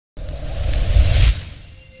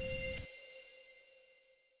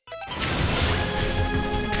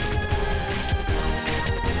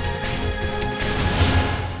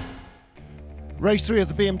Race 3 of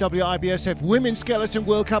the BMW IBSF Women's Skeleton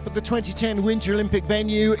World Cup at the 2010 Winter Olympic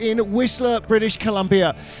venue in Whistler, British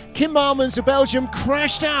Columbia. Kim Marmans of Belgium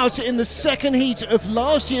crashed out in the second heat of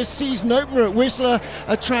last year's season opener at Whistler,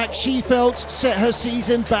 a track she felt set her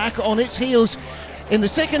season back on its heels. In the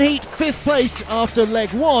second heat, 5th place after leg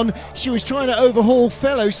 1, she was trying to overhaul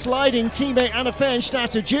fellow sliding teammate Anna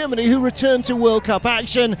Fernstadt of Germany, who returned to World Cup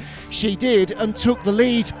action. She did and took the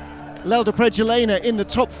lead. Lölling in the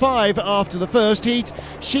top 5 after the first heat.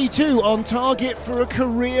 She too on target for a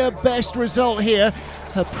career best result here.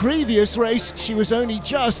 Her previous race, she was only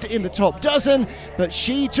just in the top dozen, but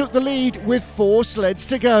she took the lead with 4 sleds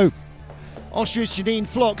to go. Austria's Janine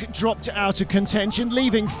Flock dropped out of contention,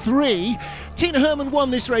 leaving 3. Tina Hermann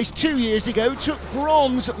won this race 2 years ago, took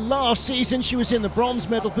bronze last season. She was in the bronze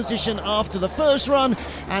medal position after the first run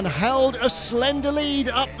and held a slender lead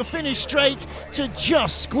up the finish straight to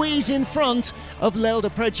just squeeze in front of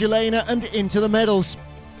Lölling and into the medals.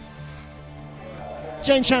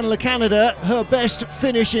 Jane Channell of Canada, her best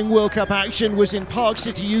finish in World Cup action was in Park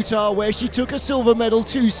City, Utah, where she took a silver medal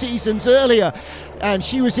 2 seasons earlier. And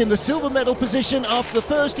she was in the silver medal position after the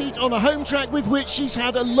first heat on a home track with which she's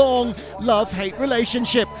had a long love-hate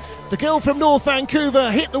relationship. The girl from North Vancouver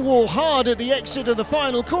hit the wall hard at the exit of the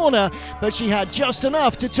final corner, but she had just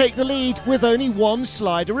enough to take the lead with only 1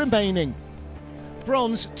 slider remaining.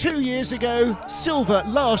 Bronze 2 years ago, silver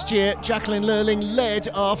last year. Jacqueline Lölling led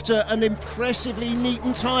after an impressively neat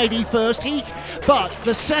and tidy first heat, but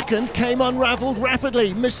the second came unravelled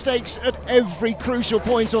rapidly. Mistakes at every crucial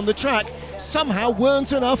point on the track somehow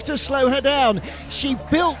weren't enough to slow her down. She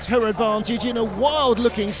built her advantage in a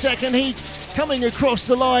wild-looking second heat, coming across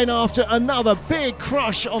the line after another big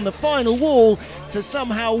crush on the final wall to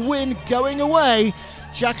somehow win going away.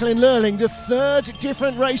 Jacqueline Lölling, the 3rd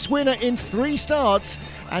different race winner in 3 starts,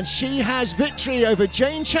 and she has victory over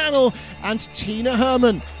Jane Channell and Tina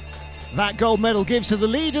Hermann. That gold medal gives her the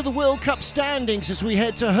lead of the World Cup standings as we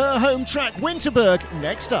head to her home track, Winterberg,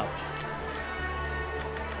 next up.